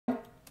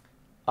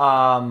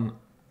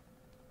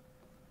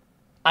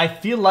I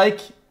feel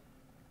like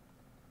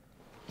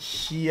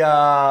he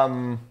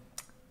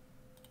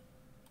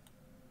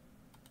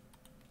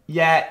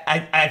yeah,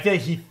 I feel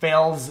like he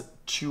fails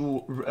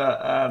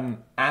to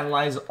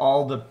analyze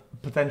all the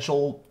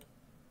potential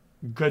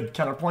good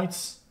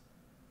counterpoints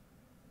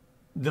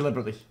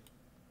deliberately.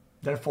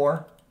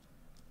 Therefore,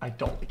 I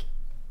don't like it.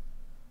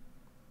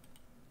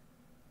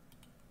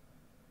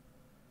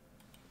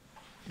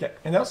 Okay,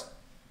 anything else?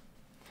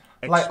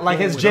 Like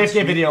his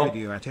JFK video,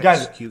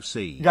 guys,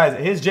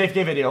 his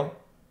JFK video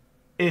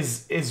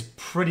is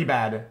pretty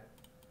bad.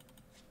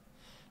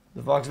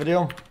 The Vox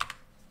video.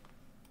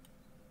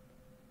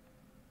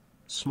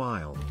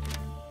 Smile.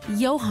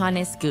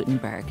 Johannes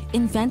Gutenberg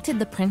invented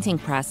the printing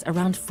press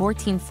around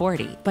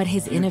 1440, but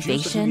his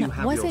innovation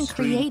wasn't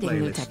creating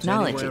new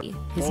technology.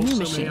 His new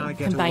machine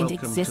combined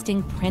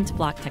existing print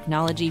block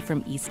technology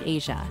from East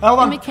Asia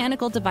and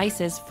mechanical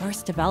devices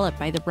first developed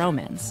by the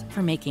Romans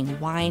for making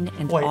wine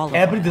and olive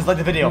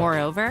oil.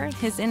 Moreover,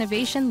 his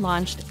innovation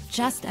launched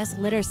just as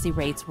literacy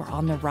rates were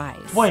on the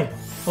rise.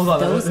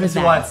 Those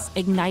events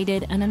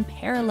ignited an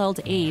unparalleled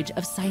age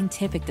of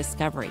scientific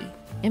discovery,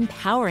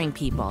 empowering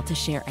people to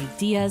share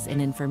ideas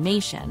and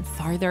information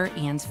farther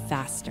and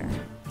faster.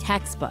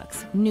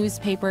 Textbooks,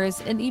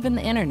 newspapers, and even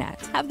the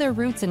internet have their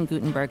roots in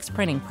Gutenberg's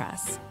printing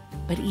press.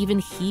 But even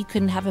he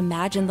couldn't have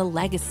imagined the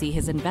legacy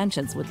his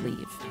inventions would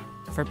leave,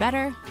 for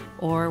better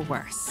or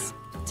worse.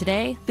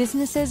 Today,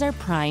 businesses are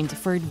primed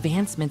for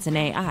advancements in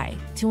AI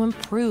to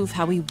improve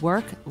how we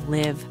work,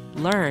 live,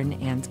 learn,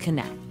 and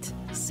connect.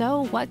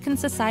 So what can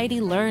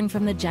society learn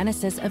from the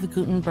genesis of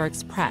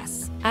Gutenberg's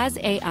press as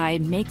AI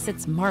makes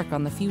its mark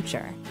on the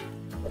future?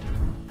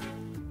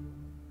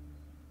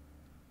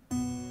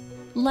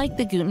 Like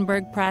the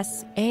Gutenberg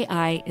press,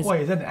 AI is...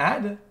 Wait, is that an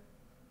ad?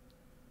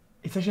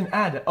 It's actually an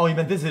ad. Oh, you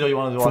meant this video you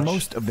wanted to watch. For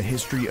most of the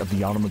history of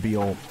the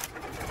automobile,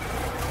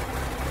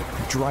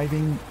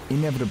 driving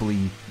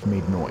inevitably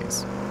made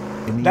noise.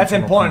 That's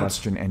important.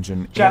 Combustion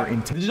engine,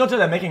 did you notice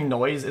that making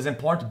noise is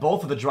important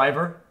both for the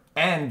driver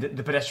and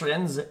the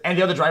pedestrians and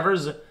the other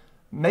drivers?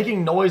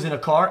 Making noise in a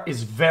car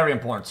is very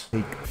important.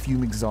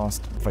 Fume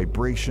exhaust,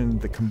 vibration,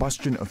 the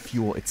combustion of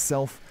fuel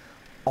itself,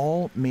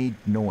 all made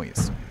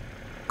noise.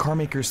 Car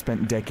makers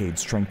spent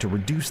decades trying to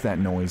reduce that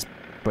noise,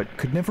 but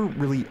could never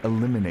really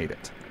eliminate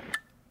it.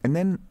 And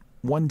then,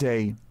 one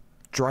day,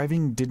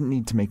 driving didn't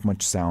need to make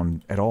much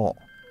sound at all.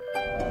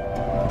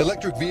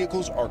 Electric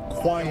vehicles are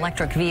quiet.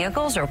 Electric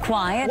vehicles are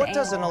quiet. What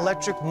does an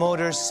electric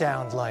motor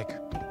sound like?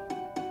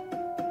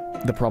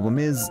 The problem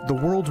is, the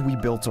world we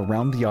built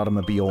around the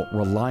automobile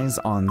relies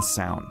on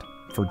sound.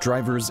 For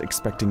drivers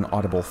expecting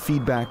audible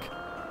feedback.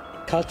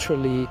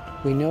 Culturally,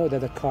 we know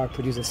that a car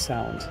produces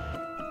sound.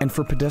 And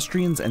for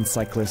pedestrians and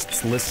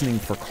cyclists listening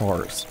for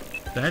cars.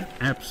 That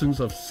absence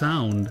of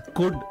sound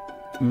could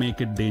make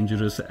it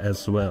dangerous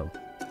as well.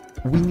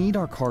 We need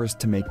our cars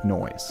to make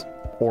noise.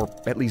 Or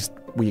at least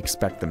we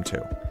expect them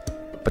to.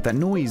 But that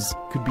noise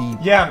could be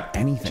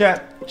anything.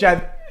 Chad,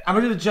 I'm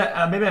gonna do the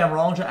chat. Maybe I'm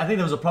wrong. I think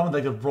there was a problem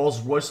with like the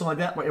Rolls Royce or something like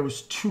that, where it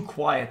was too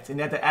quiet and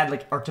they had to add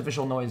like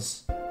artificial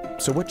noise.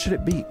 So what should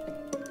it be?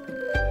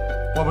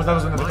 What was that?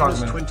 Was in the car?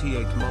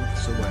 28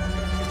 months away.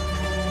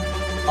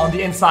 On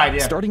the inside,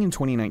 yeah. Starting in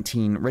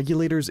 2019,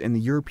 regulators in the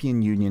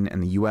European Union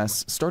and the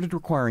US started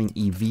requiring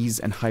EVs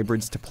and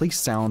hybrids to play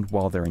sound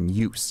while they're in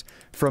use,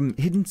 from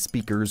hidden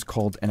speakers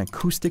called an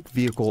acoustic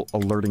vehicle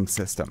alerting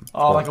system.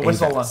 Oh, like a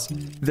whistle.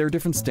 There are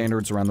different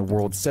standards around the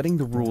world setting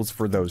the rules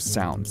for those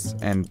sounds,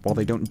 and while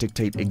they don't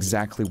dictate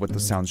exactly what the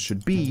sounds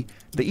should be,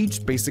 they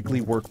each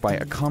basically work by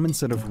a common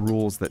set of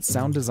rules that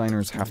sound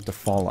designers have to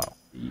follow.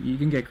 You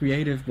can get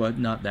creative, but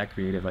not that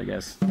creative, I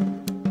guess.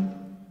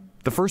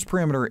 The first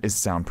parameter is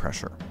sound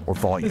pressure, or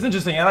volume. It's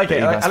interesting. I like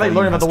it. I like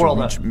learning about the world.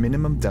 Reach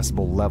minimum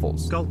decibel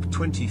levels. Gulp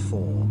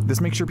 24. This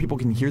makes sure people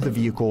can hear the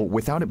vehicle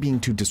without it being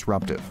too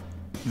disruptive.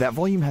 That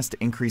volume has to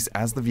increase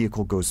as the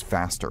vehicle goes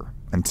faster,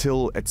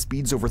 until, at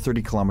speeds over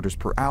 30 kilometers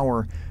per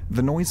hour,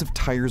 the noise of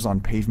tires on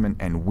pavement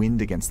and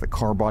wind against the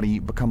car body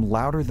become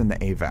louder than the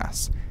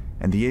AVAS,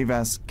 and the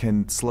AVAS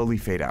can slowly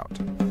fade out.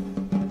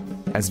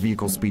 As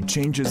vehicle speed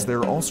changes, there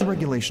are also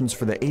regulations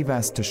for the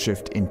AVAS to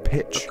shift in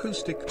pitch.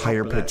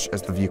 Higher pitch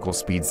as the vehicle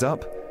speeds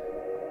up,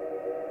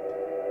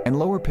 and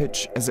lower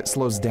pitch as it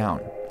slows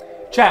down.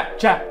 Chat.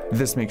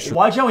 This makes sure...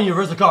 Watch out when you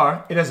reverse the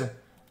car, it doesn't...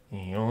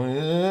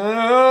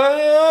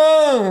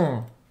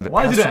 The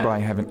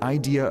passerby have an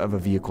idea of a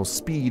vehicle's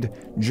speed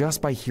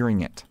just by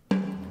hearing it.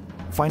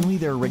 Finally,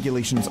 there are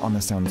regulations on the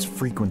sound's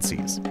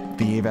frequencies.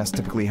 The AVAS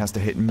typically has to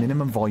hit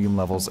minimum volume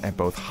levels at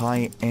both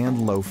high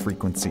and low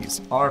frequencies.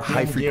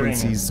 High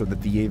frequencies so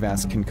that the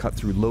AVAS can cut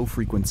through low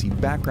frequency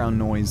background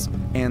noise,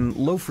 and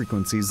low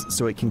frequencies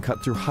so it can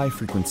cut through high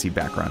frequency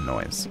background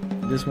noise.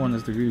 This one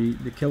is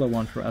the killer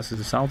one for us as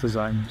the sound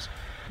designers,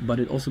 but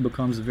it also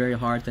becomes very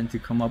hard then to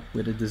come up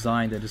with a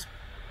design that is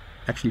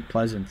actually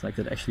pleasant, like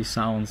that actually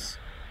sounds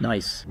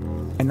nice.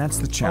 And that's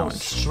the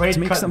challenge, to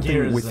make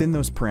something within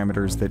those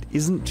parameters that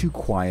isn't too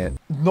quiet.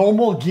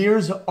 Normal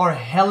gears are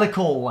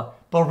helical,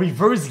 but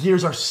reverse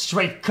gears are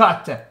straight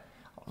cut.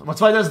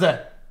 That's why there's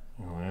the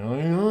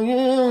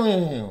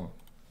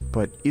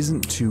but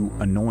isn't too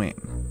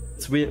annoying.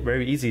 It's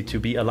very easy to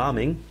be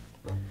alarming,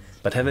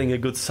 but having a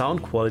good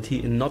sound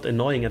quality and not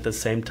annoying at the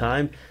same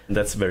time,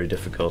 that's very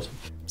difficult.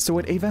 So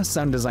what AVAS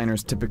sound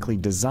designers typically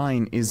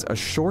design is a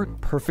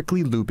short,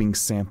 perfectly looping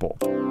sample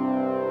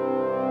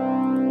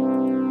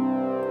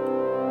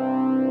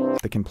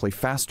that can play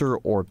faster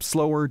or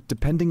slower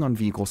depending on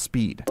vehicle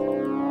speed.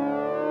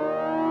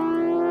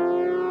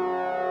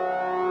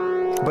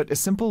 But a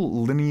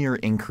simple linear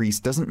increase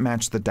doesn't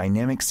match the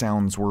dynamic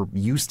sounds we're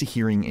used to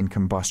hearing in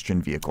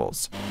combustion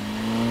vehicles.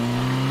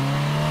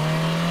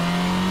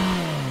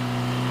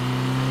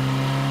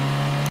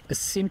 A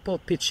simple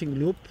pitching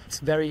loop, it's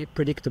very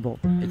predictable.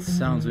 It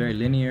sounds very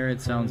linear, it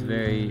sounds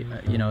very,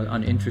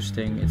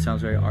 uninteresting, it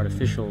sounds very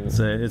artificial.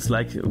 So it's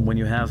like when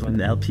you have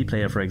an LP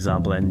player, for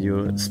example, and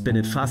you spin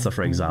it faster,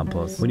 for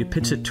example. When you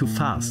pitch it too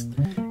fast,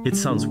 it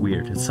sounds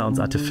weird, it sounds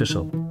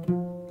artificial.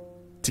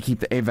 To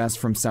keep the AVAS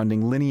from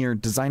sounding linear,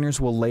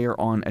 designers will layer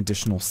on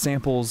additional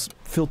samples,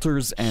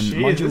 filters, and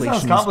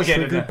modulations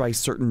triggered by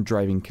certain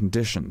driving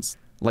conditions,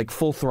 like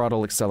full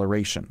throttle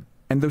acceleration.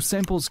 And those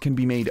samples can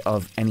be made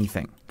of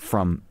anything,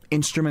 from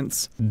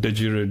instruments,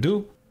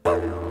 didgeridoo.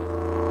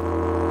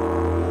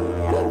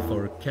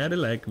 For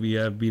Cadillac, we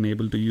have been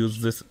able to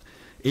use this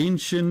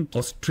ancient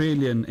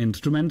Australian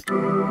instrument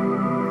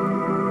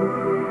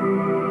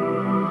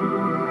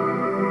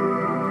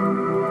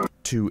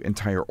to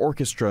entire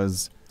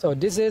orchestras. So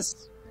this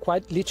is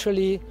quite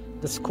literally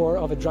the score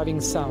of a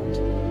driving sound.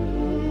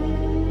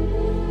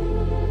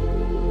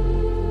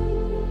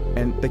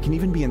 And they can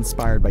even be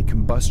inspired by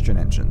combustion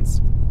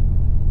engines.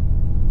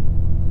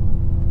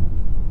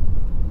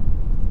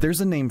 There's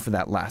a name for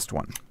that last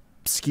one,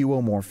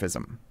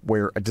 skeuomorphism,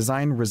 where a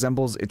design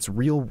resembles its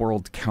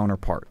real-world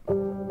counterpart.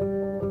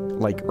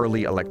 Like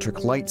early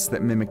electric lights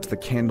that mimicked the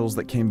candles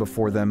that came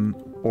before them,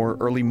 or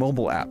early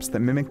mobile apps that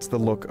mimicked the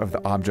look of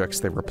the objects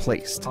they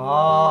replaced, as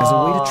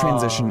a way to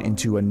transition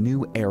into a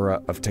new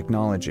era of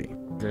technology.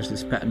 There's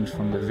this patent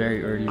from the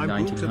very early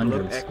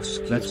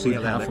 1900s. Let's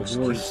put half a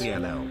horse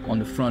on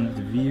the front of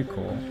the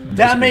vehicle.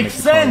 That makes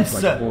sense!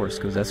 Like a horse,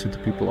 because that's what the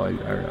people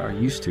are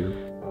used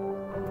to.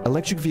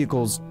 Electric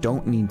vehicles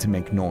don't need to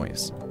make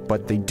noise,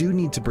 but they do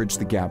need to bridge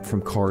the gap from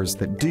cars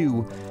that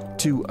do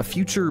to a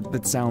future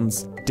that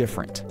sounds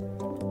different.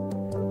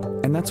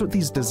 And that's what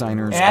these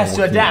designers it has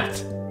to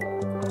adapt.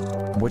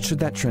 What should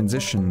that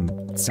transition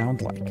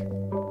sound like?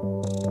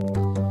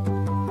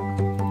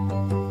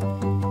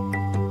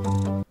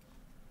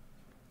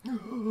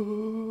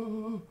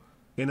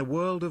 In a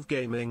world of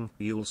gaming,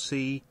 you'll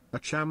see a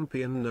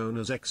champion known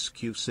as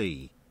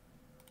xQc.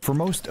 For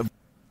most of...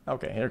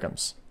 Okay, here it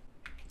comes.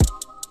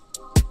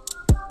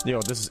 Yo,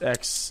 this is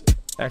X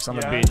on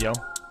the beat, yo.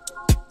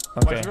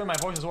 Okay. You hear my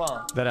voice as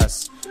well. That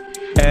is.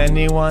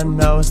 Anyone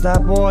knows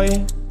that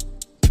boy?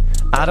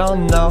 I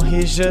don't know,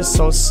 he's just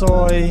so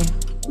soy.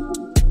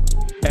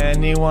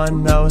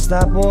 Anyone knows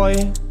that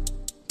boy?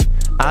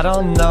 I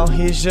don't know,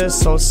 he's just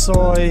so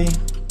soy.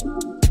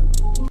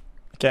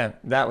 Again,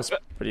 that was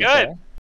pretty good. Cool.